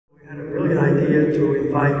an idea to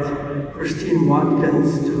invite Christine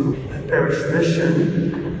Watkins to a parish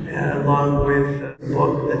mission, along with a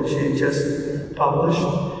book that she just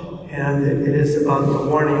published, and it is about the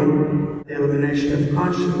warning, the Illumination of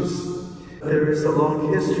Conscience. There is a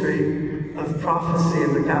long history of prophecy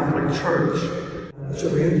in the Catholic Church. It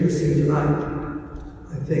should be interesting tonight.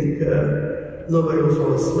 I think nobody will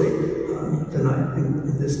fall asleep tonight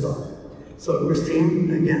in this talk. So Christine,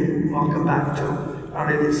 again, welcome back to Our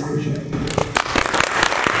Lady of the Assumption.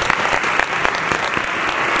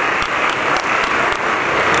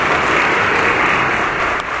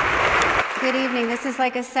 Good evening. This is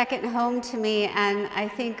like a second home to me, and I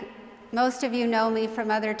think most of you know me from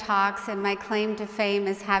other talks, and my claim to fame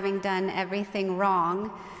is having done everything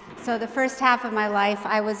wrong. So the first half of my life,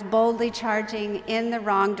 I was boldly charging in the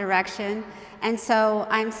wrong direction, and so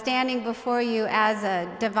I'm standing before you as a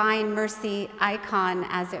divine mercy icon,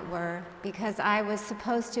 as it were, because I was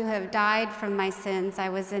supposed to have died from my sins. I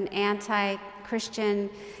was an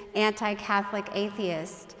anti-Christian, anti-Catholic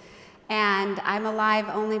atheist, and I'm alive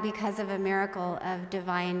only because of a miracle of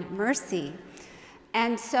divine mercy.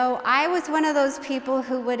 And so I was one of those people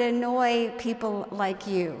who would annoy people like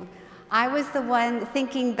you. I was the one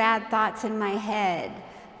thinking bad thoughts in my head,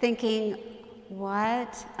 thinking,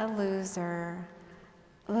 what a loser.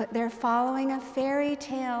 Look, they're following a fairy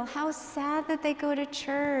tale. How sad that they go to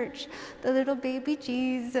church, the little baby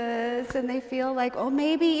Jesus, and they feel like, oh,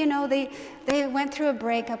 maybe, you know, they went through a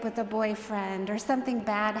breakup with a boyfriend or something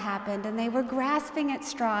bad happened, and they were grasping at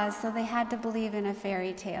straws, so they had to believe in a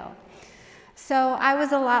fairy tale. So I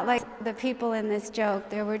was a lot like the people in this joke.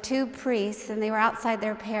 There were two priests, and they were outside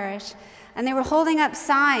their parish, and they were holding up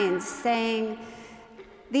signs saying,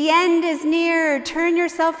 "The end is near, turn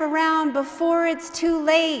yourself around before it's too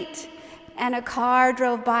late." And a car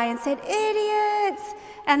drove by and said, "Idiots!"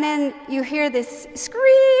 And then you hear this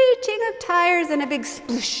screeching of tires and a big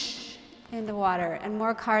sploosh into water, and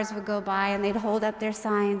more cars would go by, and they'd hold up their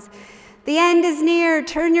signs. "The end is near,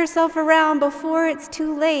 turn yourself around before it's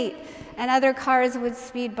too late." And other cars would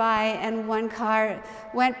speed by, and one car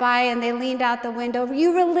went by and they leaned out the window,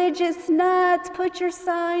 "You religious nuts, put your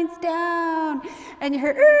signs down." And you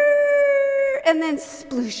hear, "Err," and then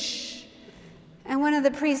sploosh. And one of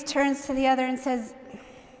the priests turns to the other and says,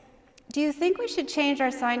 "Do you think we should change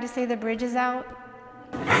our sign to say the bridge is out?"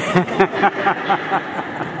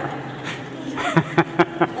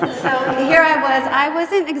 So here I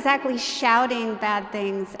wasn't exactly shouting bad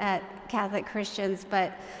things at Catholic Christians,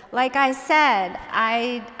 but like I said,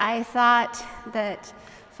 I thought that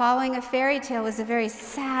following a fairy tale was a very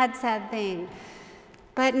sad, sad thing.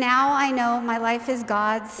 But now I know my life is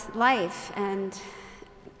God's life, and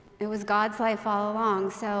it was God's life all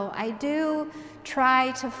along. So I do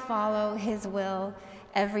try to follow His will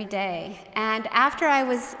every day. And after I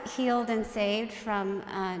was healed and saved from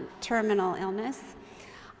terminal illness,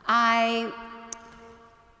 I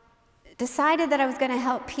decided that I was going to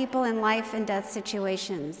help people in life and death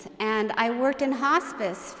situations. And I worked in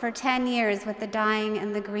hospice for 10 years with the dying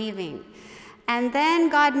and the grieving. And then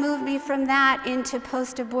God moved me from that into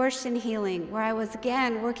post-abortion healing, where I was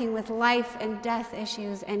again working with life and death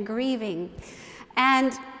issues and grieving.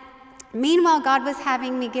 And meanwhile, God was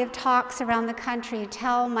having me give talks around the country,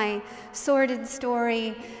 tell my sordid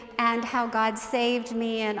story and how God saved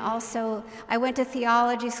me. And also, I went to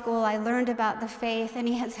theology school. I learned about the faith, and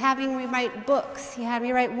He was having me write books. He had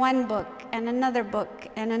me write one book and another book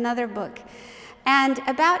and another book. And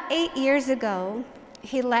about 8 years ago,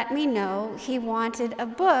 He let me know He wanted a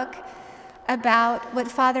book about what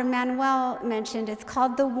Father Manuel mentioned. It's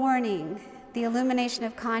called The Warning, the Illumination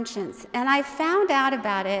of Conscience. And I found out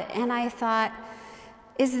about it, and I thought,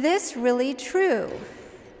 is this really true?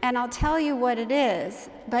 And I'll tell you what it is,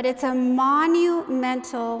 but it's a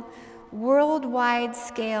monumental, worldwide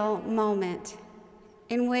scale moment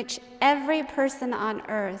in which every person on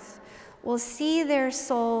earth will see their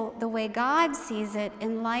soul the way God sees it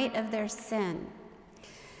in light of their sin.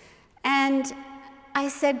 And I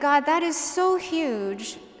said, God, that is so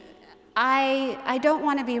huge. I don't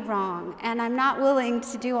want to be wrong, and I'm not willing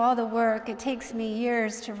to do all the work. It takes me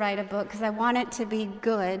years to write a book because I want it to be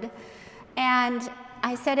good. And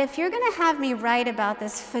I said, if you're going to have me write about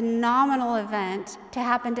this phenomenal event to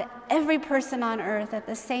happen to every person on earth at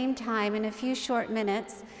the same time in a few short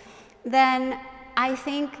minutes, then I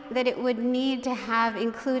think that it would need to have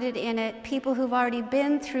included in it people who've already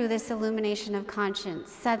been through this illumination of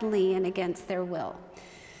conscience suddenly and against their will.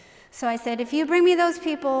 So I said, if you bring me those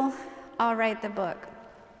people, I'll write the book.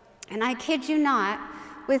 And I kid you not,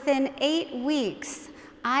 within 8 weeks,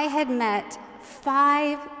 I had met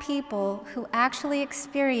 5 people who actually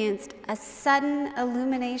experienced a sudden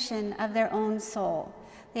illumination of their own soul.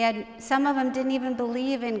 Some of them didn't even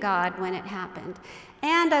believe in God when it happened.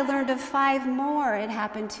 And I learned of 5 more it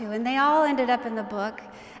happened to, and they all ended up in the book,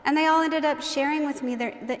 and they all ended up sharing with me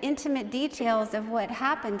the intimate details of what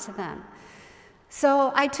happened to them.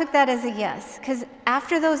 So I took that as a yes, because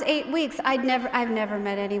after those 8 weeks, I've never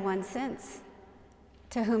met anyone since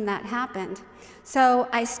to whom that happened. So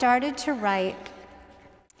I started to write,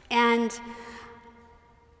 and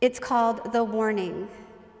it's called The Warning: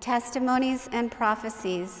 Testimonies and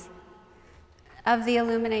Prophecies of the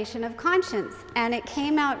Illumination of Conscience. And it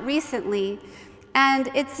came out recently, and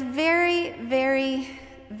it's very, very,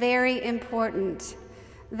 very important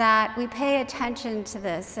that we pay attention to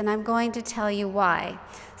this, and I'm going to tell you why.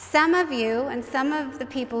 Some of you and some of the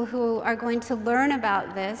people who are going to learn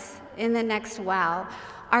about this in the next while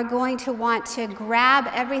are going to want to grab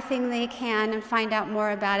everything they can and find out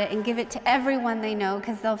more about it and give it to everyone they know,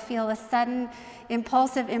 because they'll feel a sudden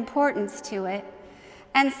impulsive importance to it.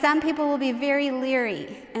 And some people will be very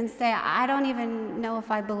leery and say, I don't even know if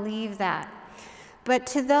I believe that. But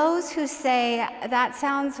to those who say, that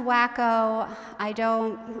sounds wacko, I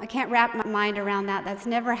can't wrap my mind around that, that's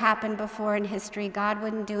never happened before in history, God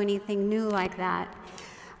wouldn't do anything new like that,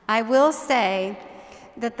 I will say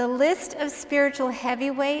that the list of spiritual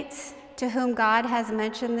heavyweights to whom God has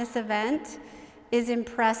mentioned this event is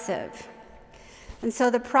impressive. And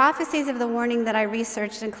so the prophecies of the warning that I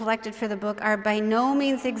researched and collected for the book are by no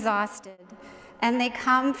means exhausted, and they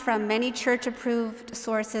come from many church-approved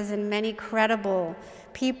sources and many credible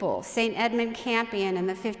people. St. Edmund Campion in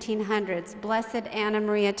the 1500s, Blessed Anna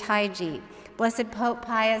Maria Taigi, Blessed Pope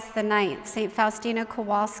Pius IX, St. Faustina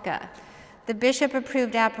Kowalska, the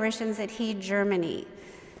bishop-approved apparitions at Heed, Germany,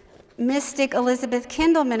 Mystic Elizabeth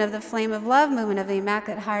Kindleman of the Flame of Love movement of the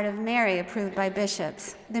Immaculate Heart of Mary, approved by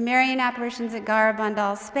bishops, the Marian apparitions at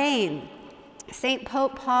Garabandal, Spain, St.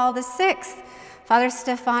 Pope Paul VI, Father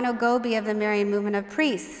Stefano Gobi of the Marian movement of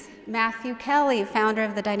priests, Matthew Kelly, founder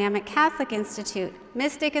of the Dynamic Catholic Institute,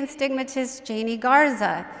 mystic and stigmatist Janie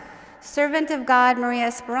Garza, servant of God Maria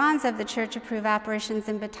Esperanza of the church-approved apparitions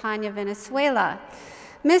in Betania, Venezuela,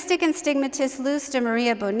 mystic and stigmatist Luz de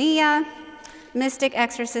Maria Bonilla, mystic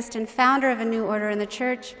exorcist and founder of a new order in the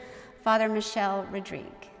church, Father Michel Rodrigue.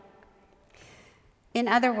 In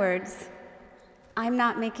other words, I'm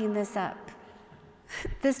not making this up.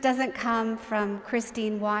 This doesn't come from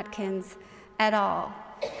Christine Watkins at all.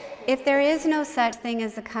 If there is no such thing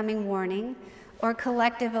as a coming warning or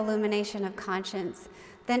collective illumination of conscience,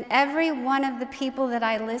 then every one of the people that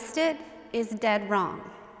I listed is dead wrong.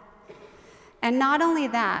 And not only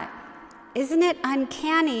that, isn't it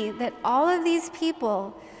uncanny that all of these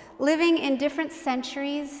people living in different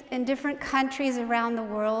centuries, in different countries around the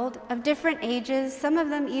world, of different ages, some of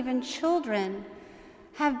them even children,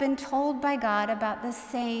 have been told by God about the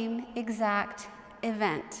same exact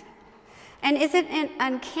event? And isn't it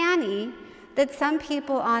uncanny that some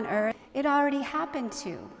people on earth it already happened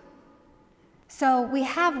to? So we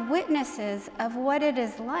have witnesses of what it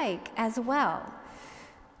is like as well.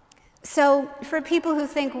 So for people who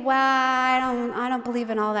think, well, I don't believe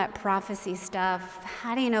in all that prophecy stuff.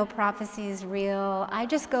 How do you know prophecy is real? I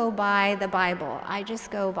just go by the Bible. I just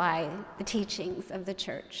go by the teachings of the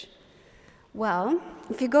church. Well,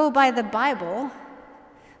 if you go by the Bible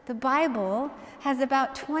has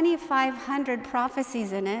about 2,500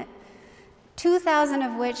 prophecies in it, 2,000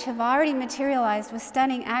 of which have already materialized with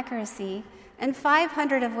stunning accuracy, and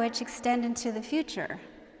 500 of which extend into the future.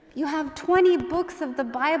 You have 20 books of the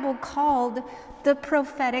Bible called the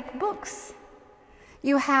prophetic books.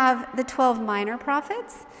 You have the 12 minor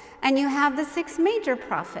prophets, and you have the 6 major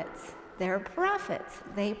prophets. They're prophets.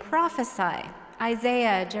 They prophesy.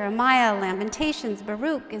 Isaiah, Jeremiah, Lamentations,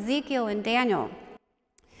 Baruch, Ezekiel, and Daniel.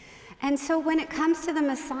 And so when it comes to the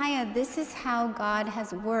Messiah, this is how God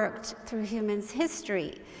has worked through human's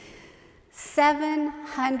history.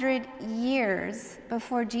 700 years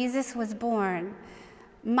before Jesus was born,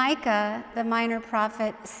 Micah, the minor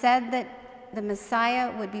prophet, said that the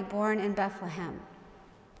Messiah would be born in Bethlehem.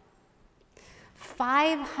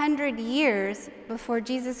 500 years before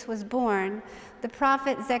Jesus was born, the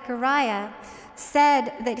prophet Zechariah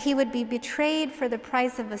said that he would be betrayed for the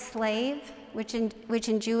price of a slave, which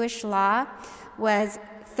in Jewish law was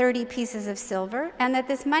 30 pieces of silver, and that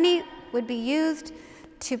this money would be used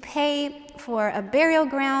to pay for a burial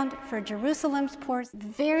ground for Jerusalem's poor.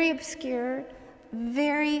 Very obscure,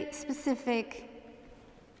 very specific,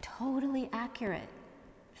 totally accurate.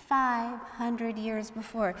 500 years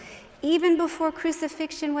before. Even before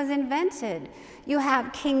crucifixion was invented, you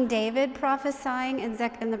have King David prophesying and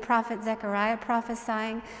the prophet Zechariah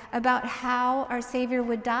prophesying about how our Savior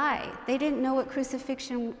would die. They didn't know what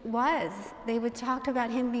crucifixion was. They would talk about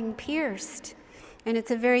him being pierced, and it's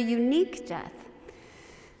a very unique death.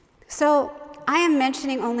 So I am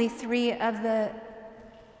mentioning only 3 of the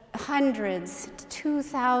hundreds,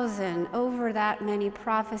 2,000, over that many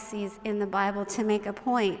prophecies in the Bible to make a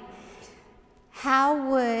point. How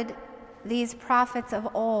would these prophets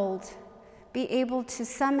of old be able to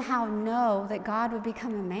somehow know that God would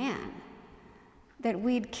become a man? That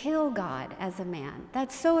we'd kill God as a man?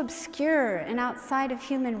 That's so obscure and outside of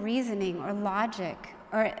human reasoning or logic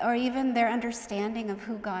or even their understanding of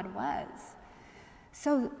who God was.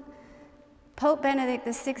 So Pope Benedict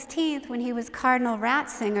XVI, when he was Cardinal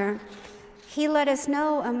Ratzinger, he let us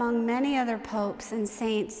know, among many other popes and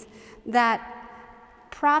saints, that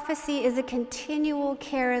prophecy is a continual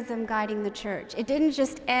charism guiding the church. It didn't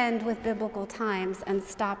just end with biblical times and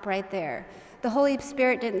stop right there. The Holy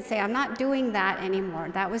Spirit didn't say, I'm not doing that anymore.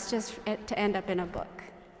 That was just to end up in a book.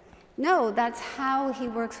 No, that's how he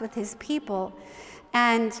works with his people.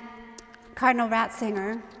 And Cardinal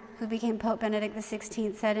Ratzinger, who became Pope Benedict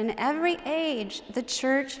XVI, said, in every age, the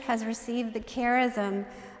church has received the charism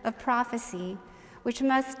of prophecy, which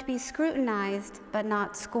must be scrutinized but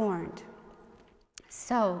not scorned.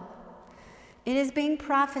 So, it is being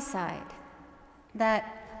prophesied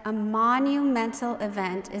that a monumental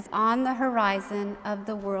event is on the horizon of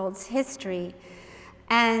the world's history.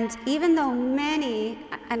 And even though many,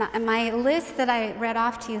 and my list that I read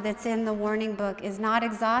off to you that's in the warning book is not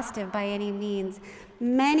exhaustive by any means,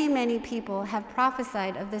 many, many people have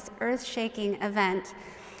prophesied of this earth-shaking event.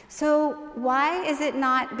 So why is it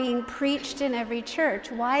not being preached in every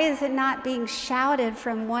church? Why is it not being shouted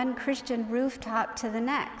from one Christian rooftop to the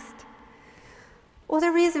next? Well,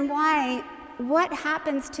 the reason why, what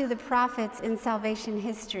happens to the prophets in salvation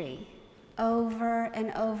history over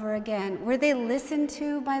and over again? Were they listened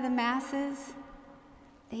to by the masses?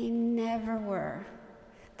 They never were.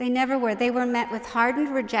 They never were. They were met with hardened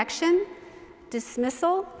rejection,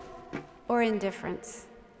 dismissal, or indifference.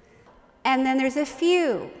 And then there's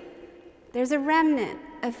a remnant.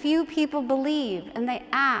 A few people believe, and they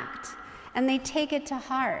act, and they take it to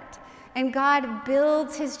heart. And God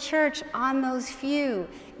builds his church on those few,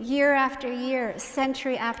 year after year,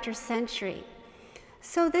 century after century.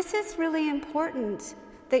 So this is really important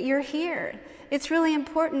that you're here. It's really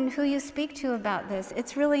important who you speak to about this.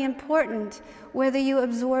 It's really important whether you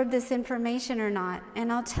absorb this information or not.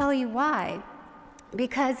 And I'll tell you why.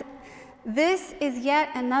 Because this is yet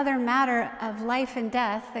another matter of life and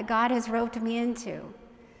death that God has roped me into.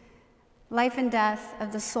 Life and death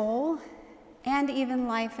of the soul, and even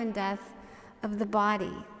life and death of the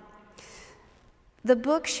body. The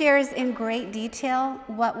book shares in great detail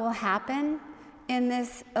what will happen in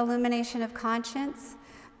this illumination of conscience,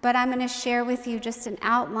 but I'm going to share with you just an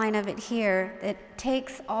outline of it here that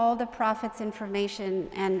takes all the prophets' information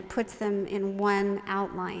and puts them in one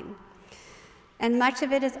outline. And much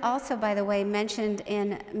of it is also, by the way, mentioned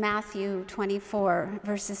in Matthew 24,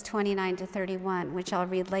 verses 29 to 31, which I'll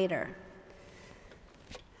read later.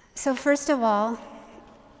 So first of all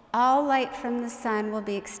light from the sun will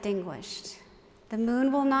be extinguished. The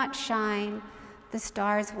moon will not shine, the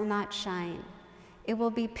stars will not shine. It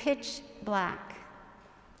will be pitch black.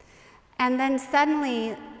 And then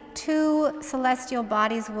suddenly, 2 celestial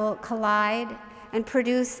bodies will collide and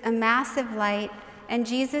produce a massive light, and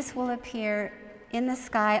Jesus will appear in the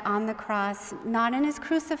sky on the cross, not in his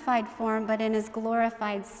crucified form, but in his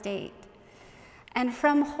glorified state. And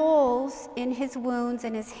from holes in his wounds,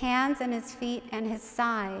 in his hands and his feet and his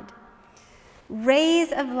side,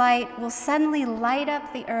 rays of light will suddenly light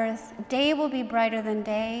up the earth. Day will be brighter than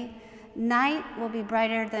day. Night will be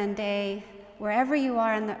brighter than day, wherever you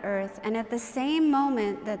are on the earth. And at the same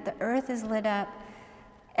moment that the earth is lit up,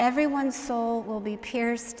 everyone's soul will be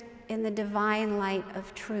pierced in the divine light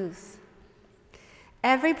of truth.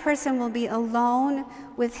 Every person will be alone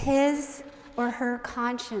with his or her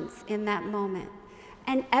conscience in that moment.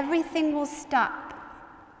 And everything will stop.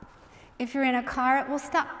 If you're in a car, it will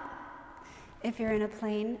stop. If you're in a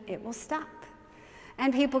plane, it will stop.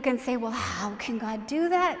 And people can say, well, how can God do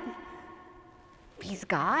that? He's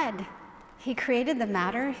God. He created the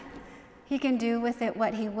matter. He can do with it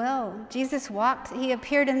what he will. Jesus he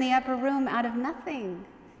appeared in the upper room out of nothing.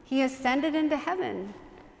 He ascended into heaven.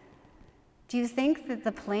 Do you think that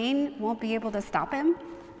the plane won't be able to stop him?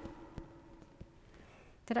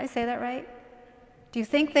 Did I say that right? Do you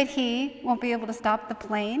think that he won't be able to stop the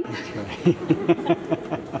plane?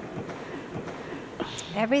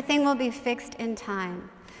 Everything will be fixed in time.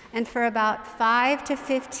 And for about 5 to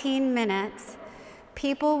 15 minutes,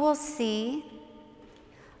 people will see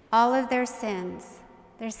all of their sins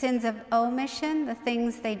of omission, the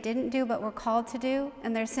things they didn't do but were called to do,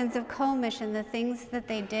 and their sins of commission, the things that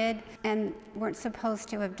they did and weren't supposed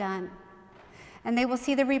to have done. And they will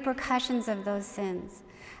see the repercussions of those sins.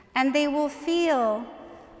 And they will feel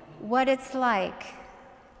what it's like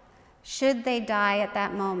should they die at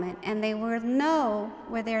that moment. And they will know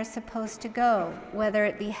where they're supposed to go, whether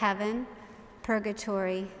it be heaven,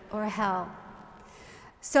 purgatory, or hell.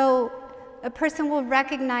 So a person will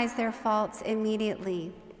recognize their faults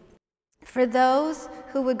immediately. For those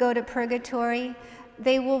who would go to purgatory,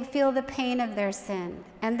 they will feel the pain of their sin,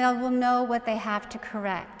 and they will know what they have to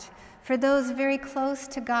correct. For those very close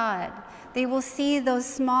to God, they will see those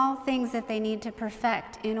small things that they need to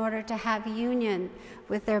perfect in order to have union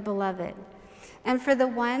with their beloved. And for the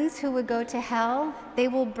ones who would go to hell, they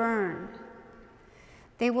will burn.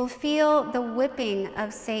 They will feel the whipping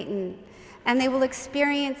of Satan, and they will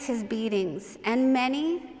experience his beatings, and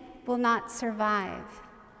many will not survive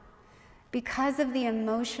because of the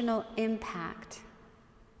emotional impact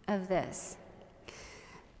of this.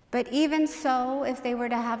 But even so, if they were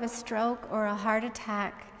to have a stroke or a heart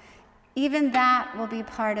attack, even that will be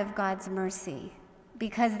part of God's mercy,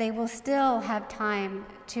 because they will still have time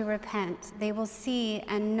to repent. They will see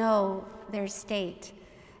and know their state,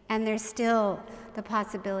 and there's still the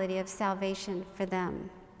possibility of salvation for them.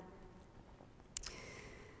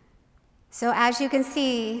 So as you can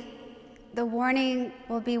see, the warning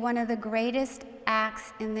will be one of the greatest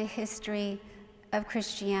acts in the history of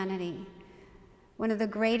Christianity, one of the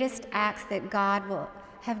greatest acts that God will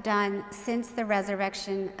have done since the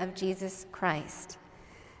resurrection of Jesus Christ.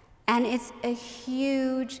 And it's a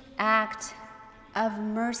huge act of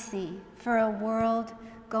mercy for a world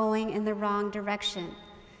going in the wrong direction.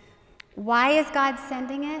 Why is God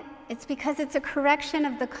sending it? It's because it's a correction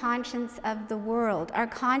of the conscience of the world. Our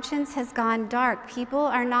conscience has gone dark. People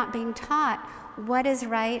are not being taught what is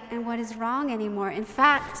right and what is wrong anymore. In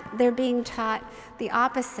fact, they're being taught the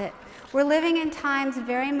opposite. We're living in times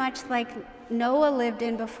very much like Noah lived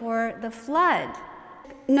in before the flood.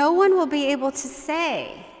 No one will be able to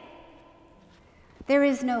say, there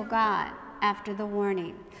is no God after the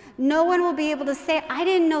warning. No one will be able to say, I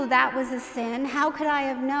didn't know that was a sin. How could I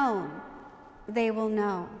have known? They will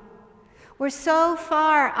know. We're so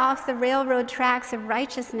far off the railroad tracks of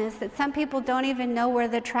righteousness that some people don't even know where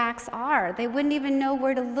the tracks are. They wouldn't even know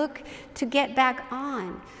where to look to get back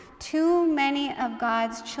on. Too many of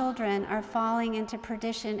God's children are falling into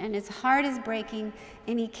perdition, and his heart is breaking,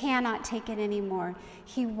 and he cannot take it anymore.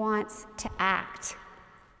 He wants to act.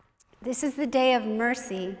 This is the day of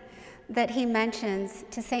mercy that he mentions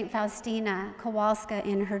to St. Faustina Kowalska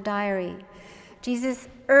in her diary. Jesus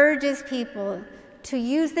urges people to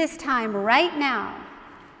use this time right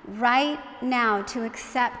now to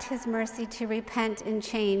accept his mercy, to repent and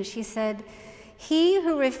change. He said, he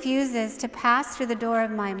who refuses to pass through the door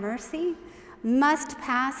of my mercy must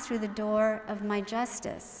pass through the door of my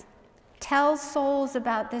justice. Tell souls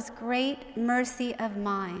about this great mercy of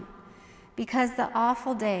mine, because the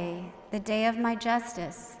awful day, the day of my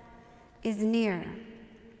justice, is near.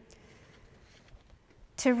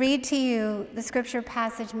 To read to you the scripture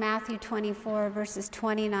passage, Matthew 24, verses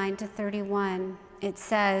 29 to 31, it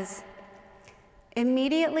says,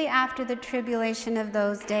 immediately after the tribulation of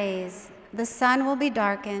those days, the sun will be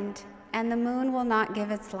darkened, and the moon will not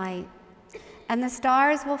give its light, and the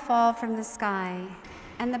stars will fall from the sky,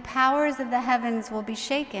 and the powers of the heavens will be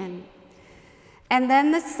shaken. And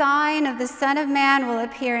then the sign of the Son of Man will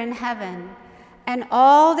appear in heaven, and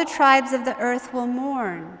all the tribes of the earth will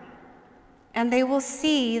mourn, and they will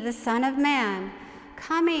see the Son of Man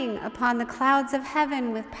coming upon the clouds of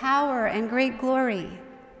heaven with power and great glory.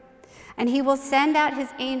 And he will send out his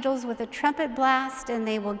angels with a trumpet blast, and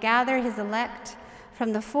they will gather his elect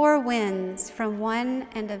from the four winds, from one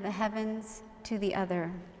end of the heavens to the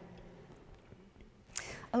other.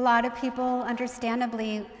 A lot of people,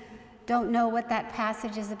 understandably, don't know what that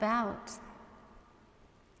passage is about.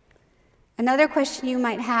 Another question you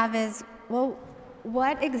might have is, well,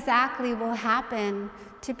 what exactly will happen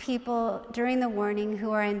to people during the warning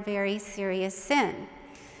who are in very serious sin?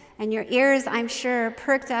 And your ears, I'm sure,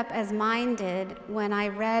 perked up as mine did when I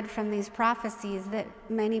read from these prophecies that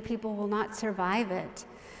many people will not survive it.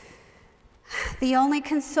 The only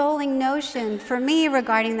consoling notion for me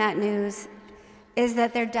regarding that news is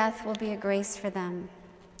that their death will be a grace for them.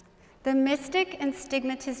 The mystic and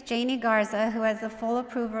stigmatist Janie Garza, who has the full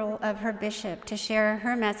approval of her bishop to share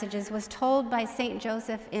her messages, was told by St.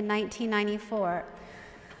 Joseph in 1994,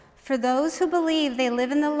 For those who believe they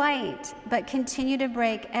live in the light, but continue to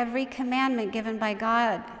break every commandment given by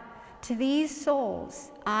God. To these souls,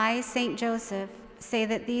 I, Saint Joseph, say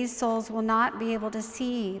that these souls will not be able to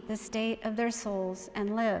see the state of their souls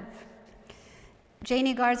and live.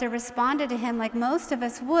 Janie Garza responded to him like most of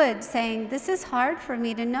us would, saying, "This is hard for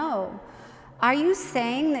me to know. Are you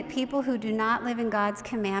saying that people who do not live in God's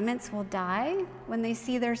commandments will die when they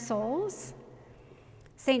see their souls?"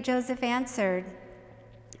 Saint Joseph answered,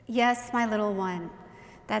 "Yes, my little one,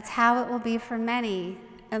 that's how it will be for many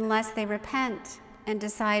unless they repent and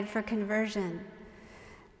decide for conversion.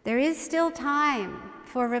 There is still time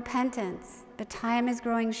for repentance, but time is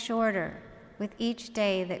growing shorter with each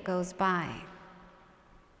day that goes by.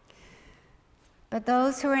 But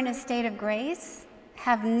those who are in a state of grace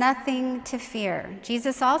have nothing to fear."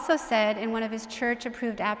 Jesus also said in one of his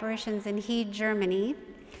church-approved apparitions in Heed, Germany,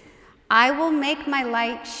 "I will make my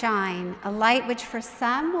light shine, a light which for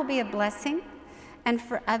some will be a blessing and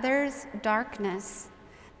for others darkness.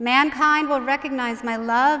 Mankind will recognize my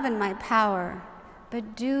love and my power,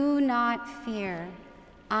 but do not fear.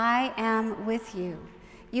 I am with you.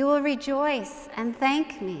 You will rejoice and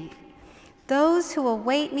thank me. Those who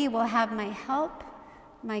await me will have my help,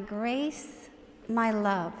 my grace, my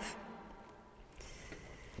love."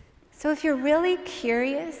 So if you're really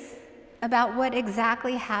curious about what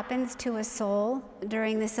exactly happens to a soul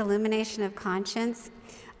during this illumination of conscience,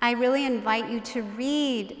 I really invite you to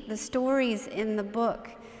read the stories in the book,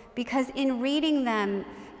 because in reading them,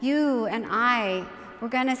 you and I,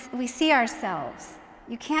 we see ourselves.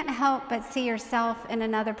 You can't help but see yourself in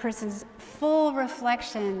another person's full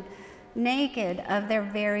reflection, naked of their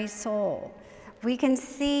very soul. We can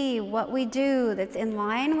see what we do that's in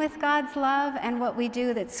line with God's love and what we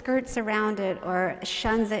do that skirts around it or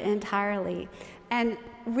shuns it entirely. And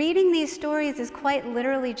reading these stories is quite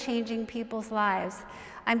literally changing people's lives.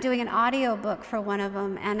 I'm doing an audio book for one of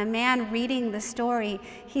them, and a man reading the story,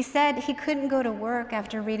 he said he couldn't go to work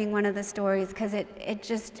after reading one of the stories because it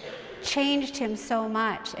just changed him so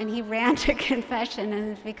much, and he ran to confession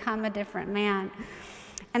and has become a different man.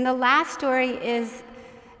 And the last story is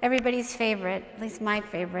everybody's favorite, at least my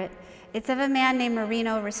favorite. It's of a man named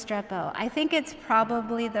Marino Restrepo. I think it's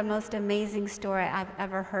probably the most amazing story I've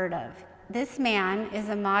ever heard of. This man is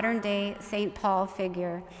a modern-day St. Paul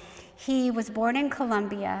figure. He was born in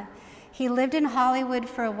Colombia. He lived in Hollywood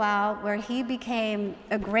for a while, where he became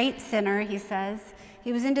a great sinner, he says.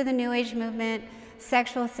 He was into the New Age movement,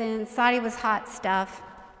 sexual sins, thought he was hot stuff.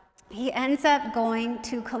 He ends up going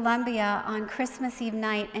to Colombia on Christmas Eve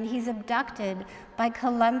night, and he's abducted by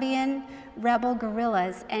Colombian rebel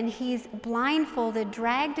guerrillas, and he's blindfolded,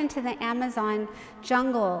 dragged into the Amazon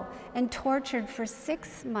jungle, and tortured for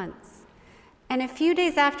 6 months. And a few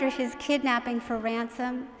days after his kidnapping for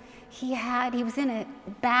ransom, he was in a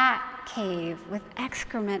bat cave with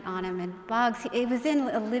excrement on him and bugs. It was in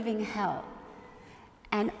a living hell.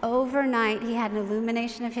 And overnight, he had an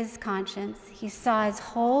illumination of his conscience. He saw his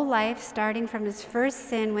whole life starting from his first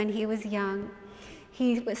sin when he was young.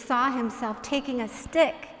 He saw himself taking a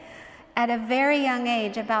stick at a very young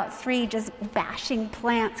age, about 3, just bashing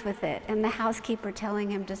plants with it, and the housekeeper telling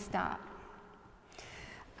him to stop.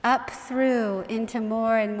 Up through into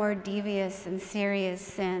more and more devious and serious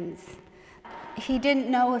sins. He didn't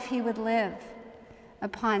know if he would live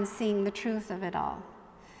upon seeing the truth of it all.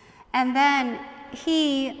 And then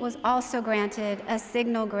he was also granted a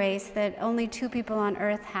signal grace that only 2 people on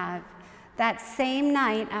earth have. That same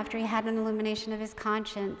night, after he had an illumination of his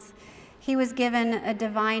conscience, he was given a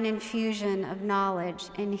divine infusion of knowledge,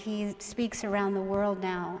 and he speaks around the world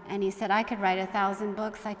now. And he said, I could write 1,000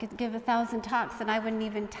 books, I could give 1,000 talks, and I wouldn't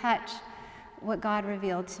even touch what God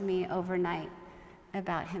revealed to me overnight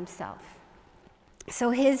about himself. So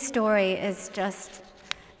his story is just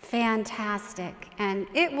fantastic, and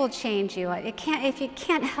it will change you. It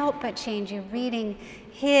can't help but change you reading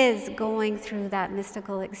his going through that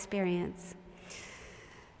mystical experience.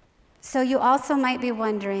 So you also might be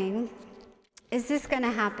wondering, is this going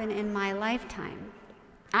to happen in my lifetime?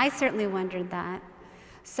 I certainly wondered that.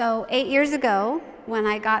 So 8 years ago, when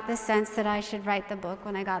I got the sense that I should write the book,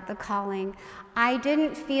 when I got the calling, I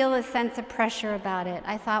didn't feel a sense of pressure about it.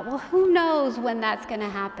 I thought, well, who knows when that's going to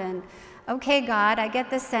happen? Okay, God, I get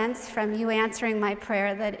the sense from you answering my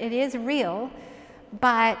prayer that it is real,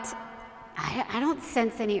 but I don't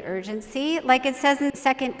sense any urgency. Like it says in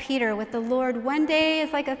 2 Peter, with the Lord, 1 day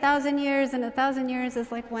is like 1,000 years, and 1,000 years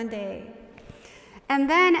is like 1 day. And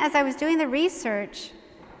then as I was doing the research,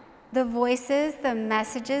 the voices, the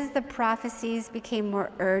messages, the prophecies became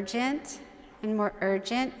more urgent and more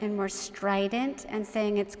urgent and more strident, and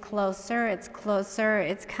saying it's closer, it's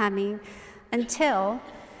coming, until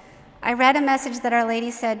I read a message that Our Lady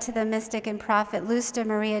said to the mystic and prophet Lusta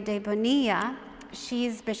Maria de Bonilla.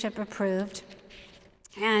 She's bishop approved,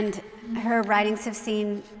 and her writings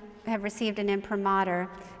have received an imprimatur,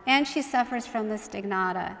 and she suffers from the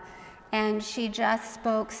stigmata. And she just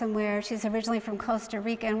spoke somewhere. She's originally from Costa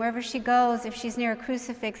Rica, and wherever she goes, if she's near a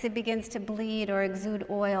crucifix, it begins to bleed or exude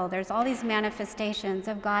oil. There's all these manifestations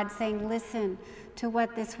of God saying, listen to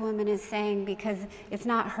what this woman is saying, because it's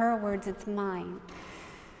not her words, it's mine.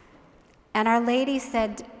 And Our Lady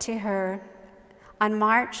said to her on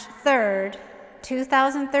March 3rd,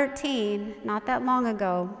 2013, not that long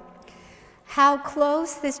ago, how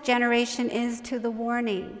close this generation is to the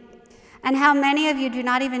warning, and how many of you do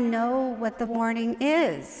not even know what the warning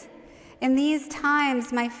is. In these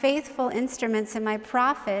times, my faithful instruments and my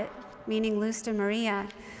prophet, meaning Lusta Maria,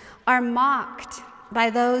 are mocked by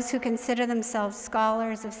those who consider themselves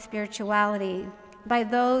scholars of spirituality, by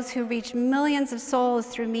those who reach millions of souls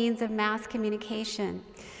through means of mass communication.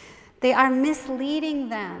 They are misleading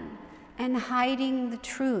them and hiding the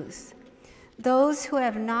truth. Those who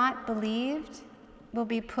have not believed will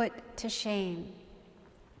be put to shame.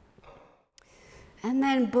 And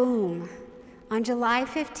then boom, on July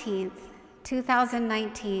 15th,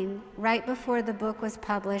 2019, right before the book was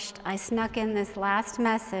published, I snuck in this last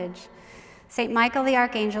message. St. Michael the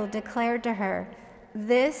Archangel declared to her,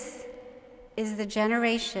 this is the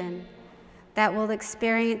generation that will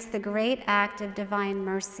experience the great act of divine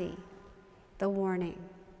mercy, the warning.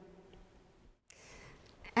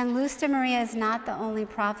 And Lusta Maria is not the only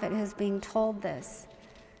prophet who's being told this.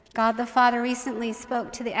 God the Father recently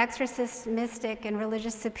spoke to the exorcist, mystic, and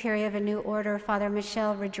religious superior of a new order, Father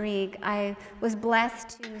Michel Rodrigue. I was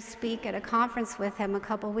blessed to speak at a conference with him a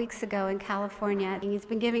couple weeks ago in California. He's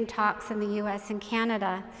been giving talks in the US and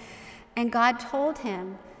Canada. And God told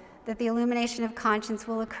him that the illumination of conscience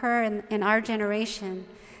will occur in our generation.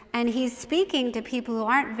 And he's speaking to people who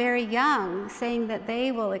aren't very young, saying that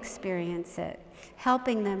they will experience it,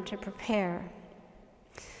 helping them to prepare.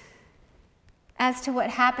 As to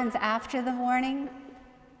what happens after the warning,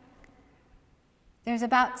 there's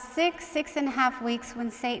about 6.5 weeks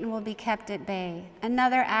when Satan will be kept at bay.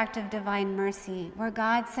 Another act of divine mercy, where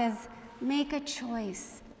God says, make a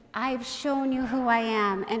choice. I've shown you who I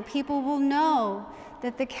am, and people will know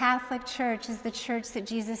that the Catholic Church is the church that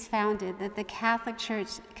Jesus founded, that the Catholic Church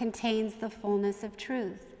contains the fullness of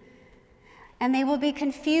truth. And they will be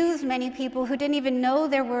confused. Many people who didn't even know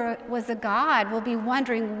there was a God will be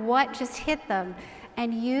wondering what just hit them.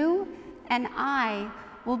 And you and I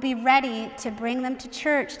will be ready to bring them to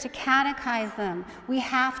church, to catechize them. We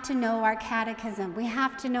have to know our catechism. We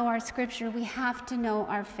have to know our scripture. We have to know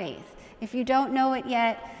our faith. If you don't know it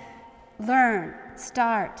yet, learn,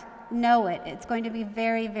 start, know it. It's going to be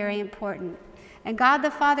very, very important. And God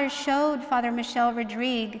the Father showed Father Michel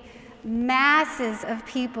Rodrigue masses of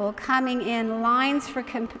people coming in, lines for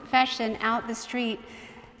confession out the street,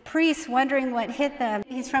 priests wondering what hit them.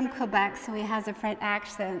 He's from Quebec, so he has a French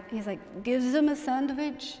accent. He's like, give them a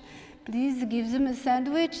sandwich. Please give them a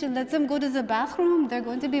sandwich and let them go to the bathroom. They're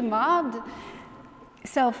going to be mobbed.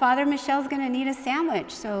 So Father Michel's going to need a sandwich,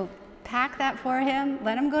 so pack that for him,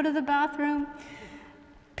 let him go to the bathroom.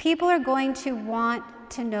 People are going to want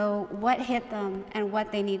to know what hit them and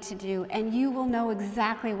what they need to do, and you will know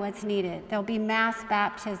exactly what's needed. There'll be mass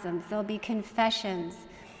baptisms, there'll be confessions,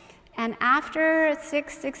 and after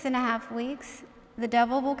 6.5 weeks, the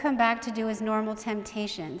devil will come back to do his normal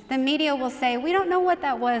temptations. The media will say, we don't know what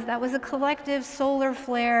that was a collective solar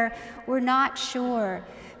flare, we're not sure.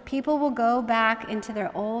 People will go back into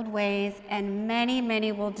their old ways, and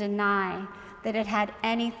many will deny that it had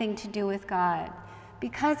anything to do with God,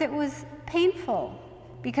 because it was painful,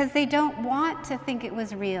 because they don't want to think it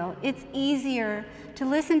was real. It's easier to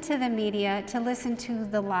listen to the media, to listen to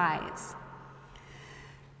the lies.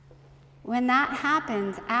 When that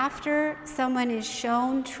happens, after someone is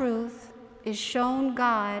shown truth, is shown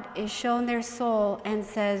God, is shown their soul, and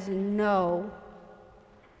says no,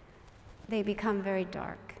 they become very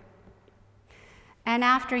dark. And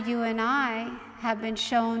after you and I have been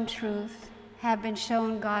shown truth, have been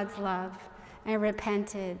shown God's love, and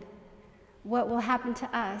repented, what will happen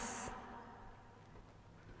to us?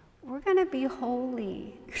 We're going to be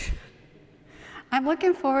holy. I'm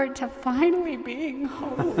looking forward to finally being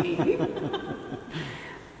holy.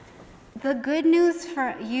 The good news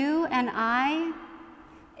for you and I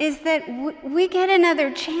is that we get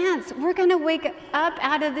another chance. We're going to wake up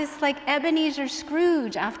out of this like Ebenezer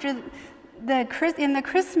Scrooge after in the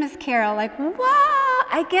Christmas Carol, like, wow,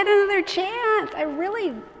 I get another chance. I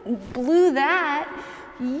really blew that.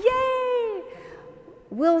 Yay!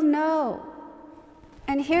 We'll know.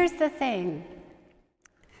 And here's the thing.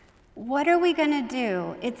 what are we going to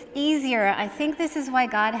do? It's easier. I think this is why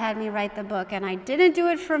God had me write the book, and I didn't do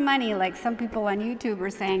it for money like some people on YouTube are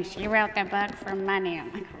saying, she wrote the book for money.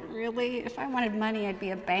 I'm like, really? If I wanted money, I'd be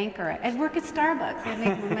a banker. I'd work at Starbucks. I'd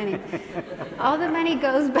make more money. All the money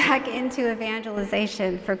goes back into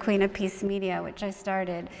evangelization for Queen of Peace Media, which I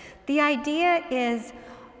started. The idea is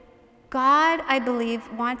God, I believe,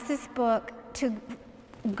 wants this book to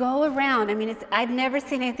go around. I mean, I've never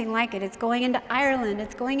seen anything like it. It's going into Ireland,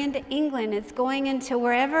 it's going into England, it's going into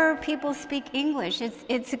wherever people speak English.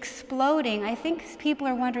 It's exploding. I think people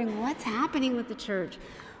are wondering, what's happening with the church?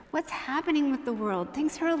 What's happening with the world?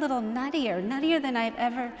 Things are a little nuttier than I've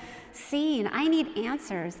ever seen. I need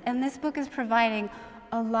answers, and this book is providing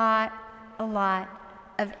a lot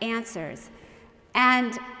of answers.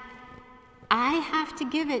 And I have to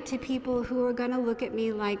give it to people who are going to look at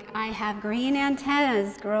me like I have green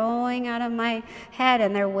antennas growing out of my head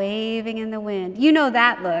and they're waving in the wind. You know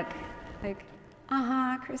that look. Like,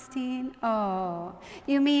 Christine. Oh,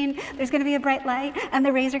 you mean there's going to be a bright light and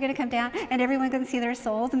the rays are going to come down and everyone's going to see their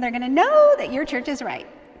souls and they're going to know that your church is right.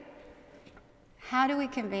 How do we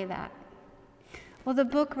convey that? Well, the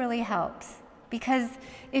book really helps, because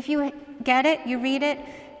if you get it, you read it,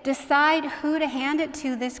 decide who to hand it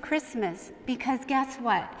to this Christmas, because guess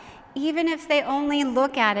what? Even if they only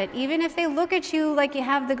look at it, even if they look at you like you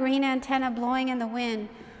have the green antenna blowing in the wind,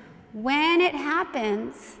 when it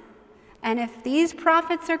happens, and if these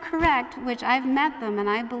prophets are correct, which I've met them and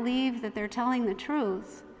I believe that they're telling the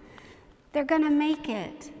truth, they're going to make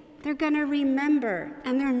it. They're going to remember,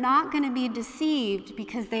 and they're not going to be deceived,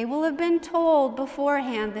 because they will have been told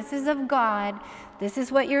beforehand, this is of God, this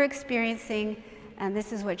is what you're experiencing, and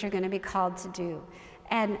this is what you're going to be called to do.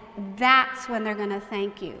 And that's when they're going to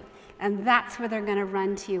thank you. And that's where they're going to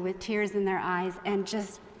run to you with tears in their eyes and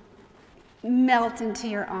just melt into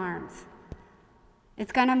your arms.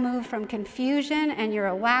 It's going to move from confusion and you're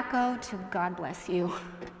a wacko to God bless you.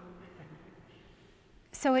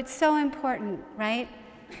 So it's so important, right?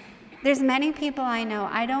 There's many people I know,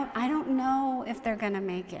 I don't know if they're going to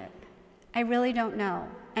make it. I really don't know.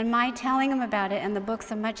 And my telling them about it, and the book's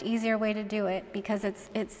a much easier way to do it, because it's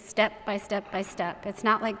step by step by step. It's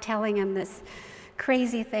not like telling them this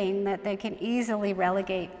crazy thing that they can easily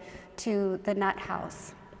relegate to the nut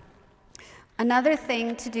house. Another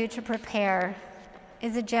thing to do to prepare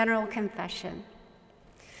is a general confession.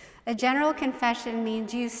 A general confession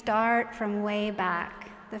means you start from way back,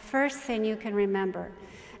 the first sin you can remember,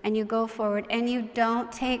 and you go forward, and you don't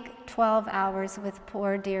take 12 hours with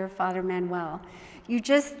poor dear Father Manuel. You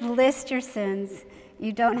just list your sins.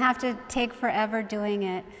 You don't have to take forever doing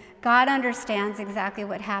it. God understands exactly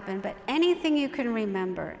what happened, but anything you can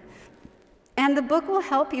remember. And the book will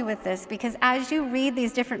help you with this, because as you read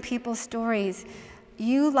these different people's stories,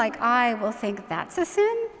 you, like I, will think, that's a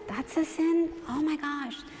sin? That's a sin? Oh my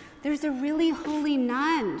gosh, there's a really holy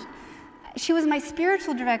nun. She was my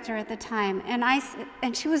spiritual director at the time,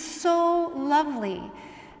 and she was so lovely.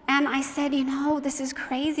 And I said, this is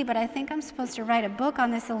crazy, but I think I'm supposed to write a book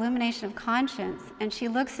on this illumination of conscience. And she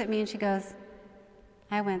looks at me and she goes,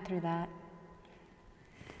 I went through that.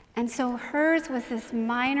 And so hers was this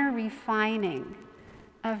minor refining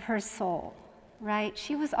of her soul, right?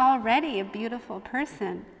 She was already a beautiful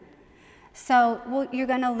person. So you're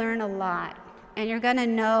going to learn a lot, and you're going to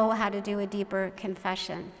know how to do a deeper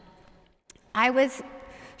confession. I was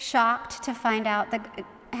shocked to find out that,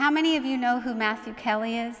 how many of you know who Matthew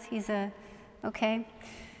Kelly is? Okay.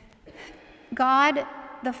 God,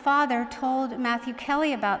 the Father, told Matthew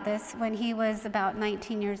Kelly about this when he was about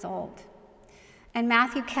 19 years old. And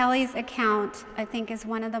Matthew Kelly's account, I think, is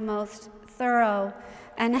one of the most thorough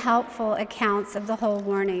and helpful accounts of the whole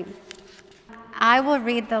warning. I will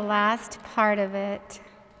read the last part of it.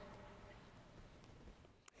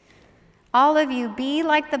 All of you, be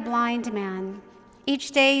like the blind man.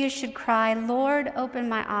 Each day you should cry, Lord, open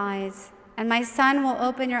my eyes, and my Son will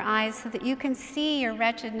open your eyes so that you can see your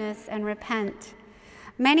wretchedness and repent.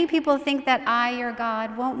 Many people think that I, your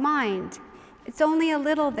God, won't mind. It's only a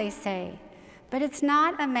little, they say, but it's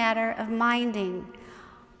not a matter of minding.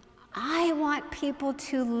 I want people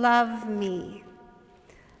to love me.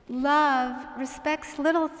 Love respects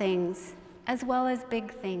little things as well as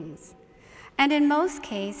big things. And in most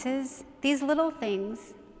cases, these little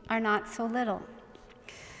things are not so little.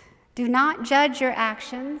 Do not judge your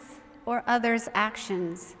actions or others'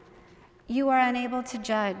 actions. You are unable to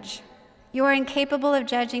judge. You are incapable of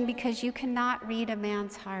judging because you cannot read a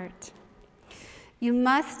man's heart. You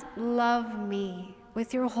must love me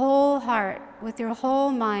with your whole heart, with your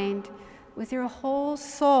whole mind, with your whole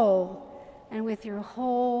soul, and with your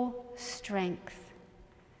whole strength.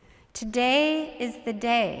 Today is the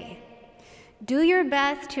day Do your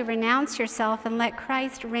best to renounce yourself and let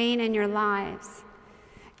Christ reign in your lives.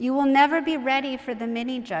 You will never be ready for the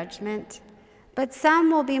mini judgment, but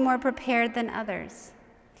some will be more prepared than others.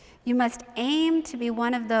 You must aim to be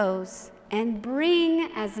one of those and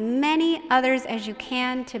bring as many others as you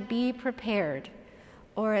can to be prepared,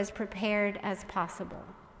 or as prepared as possible.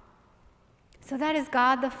 So that is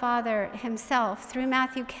God the Father himself, through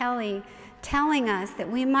Matthew Kelly, telling us that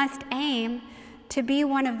we must aim to be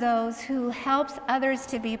one of those who helps others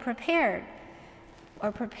to be prepared,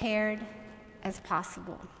 or prepared as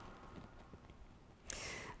possible.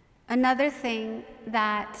 Another thing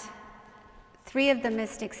that 3 of the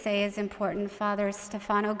mystics say is important. Father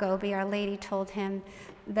Stefano Gobi, Our Lady, told him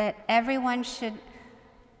that everyone should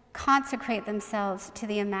consecrate themselves to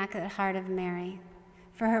the Immaculate Heart of Mary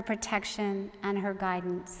for her protection and her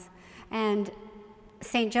guidance. And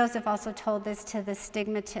St. Joseph also told this to the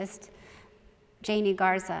stigmatist Janie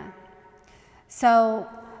Garza. So,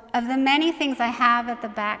 of the many things I have at the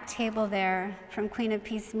back table there from Queen of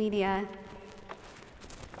Peace Media,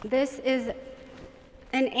 this is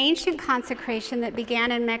an ancient consecration that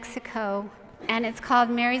began in Mexico, and it's called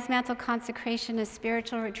Mary's Mantle Consecration, a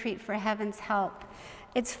Spiritual Retreat for Heaven's Help.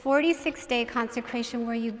 It's 46-day consecration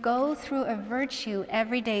where you go through a virtue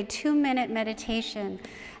every day, 2-minute meditation,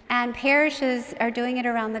 and parishes are doing it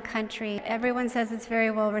around the country. Everyone says it's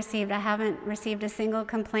very well received. I haven't received a single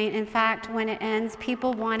complaint. In fact, when it ends,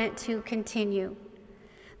 people want it to continue.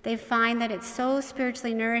 They find that it's so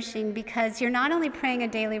spiritually nourishing because you're not only praying a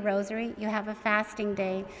daily rosary, you have a fasting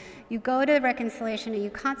day, you go to reconciliation and you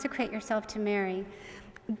consecrate yourself to Mary,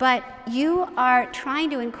 but you are trying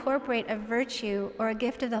to incorporate a virtue or a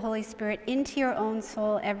gift of the Holy Spirit into your own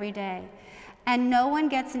soul every day. And no one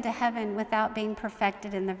gets into heaven without being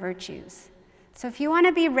perfected in the virtues. So if you want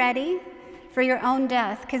to be ready for your own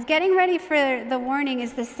death, because getting ready for the warning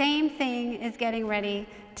is the same thing as getting ready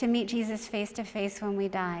to meet Jesus face to face when we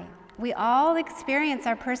die. We all experience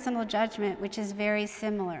our personal judgment, which is very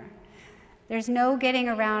similar. There's no getting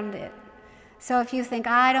around it. So if you think,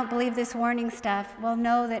 I don't believe this warning stuff, well,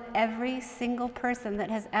 know that every single person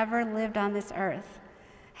that has ever lived on this earth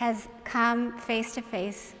has come face to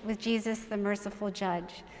face with Jesus, the merciful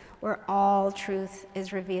judge, where all truth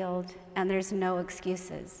is revealed and there's no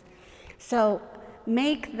excuses. So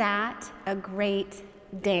make that a great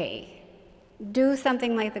day. Do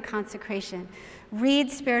something like the consecration.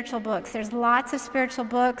 Read spiritual books. There's lots of spiritual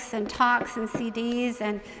books and talks and CDs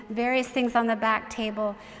and various things on the back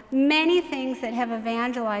table. Many things that have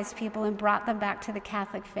evangelized people and brought them back to the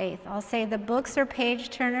Catholic faith. I'll say the books are page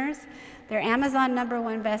turners. They're Amazon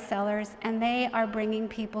 #1 bestsellers, and they are bringing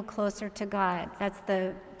people closer to God.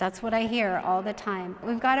 That's what I hear all the time.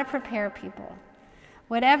 We've got to prepare people.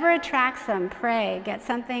 Whatever attracts them, pray, get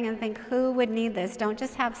something and think, who would need this? Don't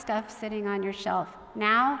just have stuff sitting on your shelf.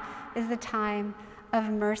 Now is the time of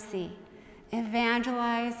mercy.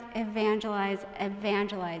 Evangelize, evangelize,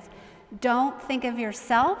 evangelize. Don't think of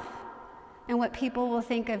yourself and what people will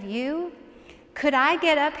think of you. Could I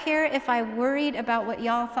get up here if I worried about what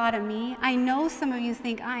y'all thought of me? I know some of you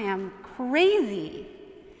think I am crazy.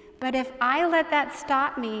 But if I let that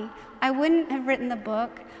stop me, I wouldn't have written the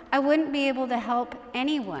book. I wouldn't be able to help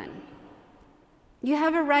anyone. You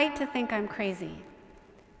have a right to think I'm crazy.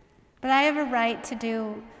 But I have a right to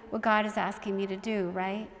do what God is asking me to do,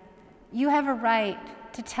 right? You have a right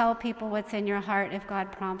to tell people what's in your heart if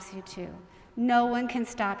God prompts you to. No one can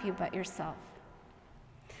stop you but yourself.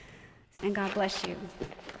 And God bless you.